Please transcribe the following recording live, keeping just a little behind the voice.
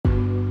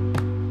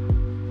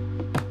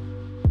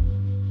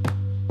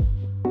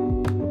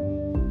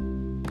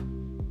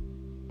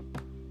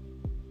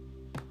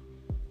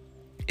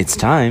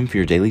time for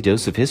your daily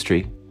dose of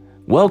history.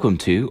 Welcome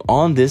to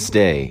On This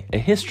Day, a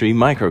history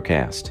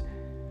microcast.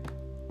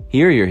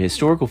 Here are your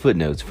historical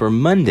footnotes for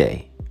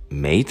Monday,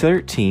 May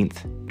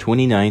 13th,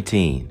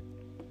 2019.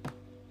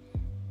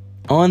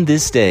 On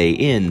this day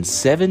in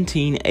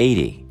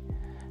 1780,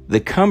 the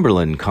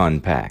Cumberland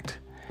Compact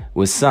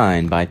was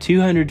signed by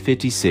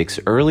 256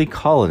 early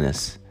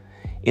colonists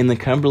in the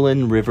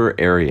Cumberland River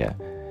area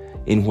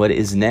in what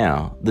is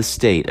now the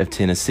state of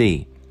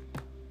Tennessee.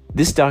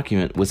 This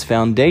document was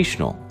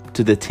foundational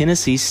to the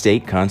Tennessee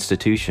State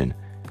Constitution.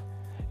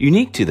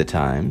 Unique to the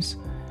times,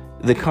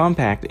 the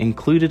compact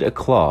included a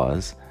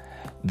clause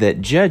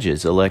that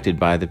judges elected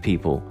by the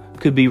people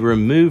could be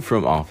removed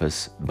from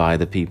office by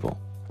the people.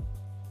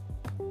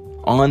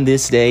 On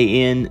this day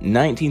in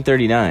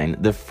 1939,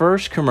 the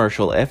first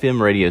commercial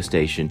FM radio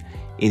station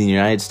in the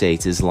United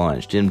States is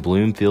launched in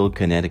Bloomfield,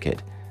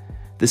 Connecticut.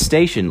 The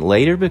station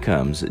later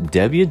becomes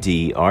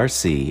WDRC-FM.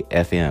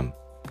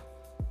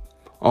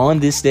 On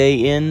this day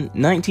in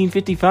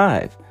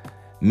 1955,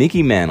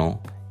 Mickey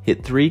Mantle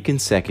hit 3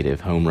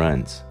 consecutive home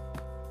runs.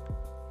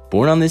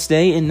 Born on this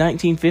day in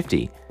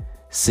 1950,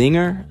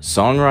 singer,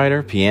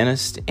 songwriter,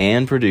 pianist,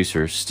 and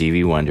producer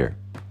Stevie Wonder.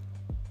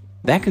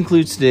 That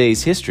concludes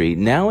today's history.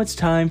 Now it's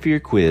time for your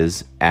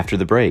quiz after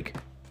the break.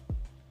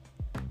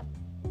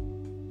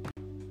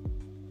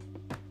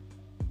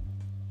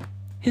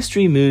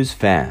 History moves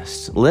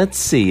fast. Let's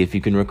see if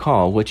you can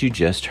recall what you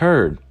just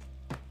heard.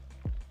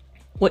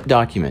 What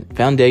document,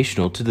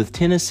 foundational to the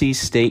Tennessee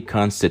State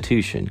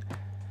Constitution,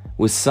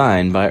 was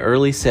signed by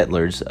early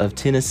settlers of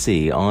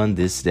Tennessee on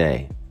this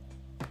day?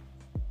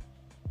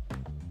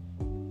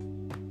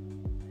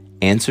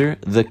 Answer: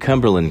 the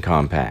Cumberland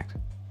Compact.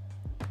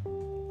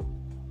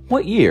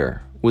 What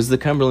year was the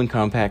Cumberland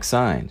Compact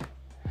signed?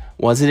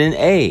 Was it in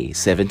A,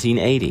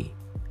 1780,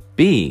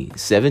 B,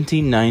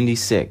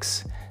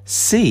 1796,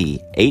 C,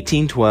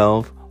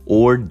 1812,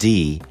 or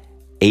D,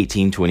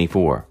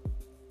 1824?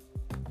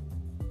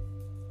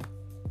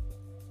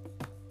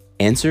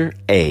 Answer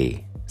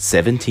A,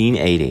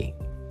 1780.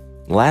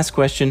 Last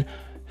question,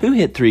 who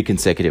hit 3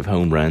 consecutive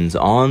home runs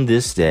on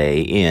this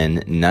day in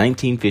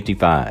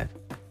 1955?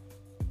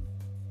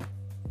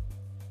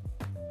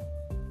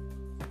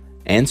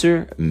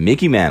 Answer: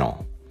 Mickey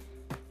Mantle.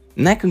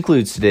 And that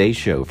concludes today's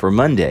show for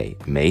Monday,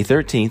 May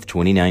 13th,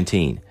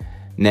 2019.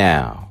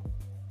 Now,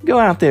 go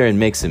out there and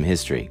make some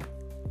history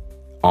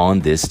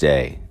on this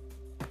day.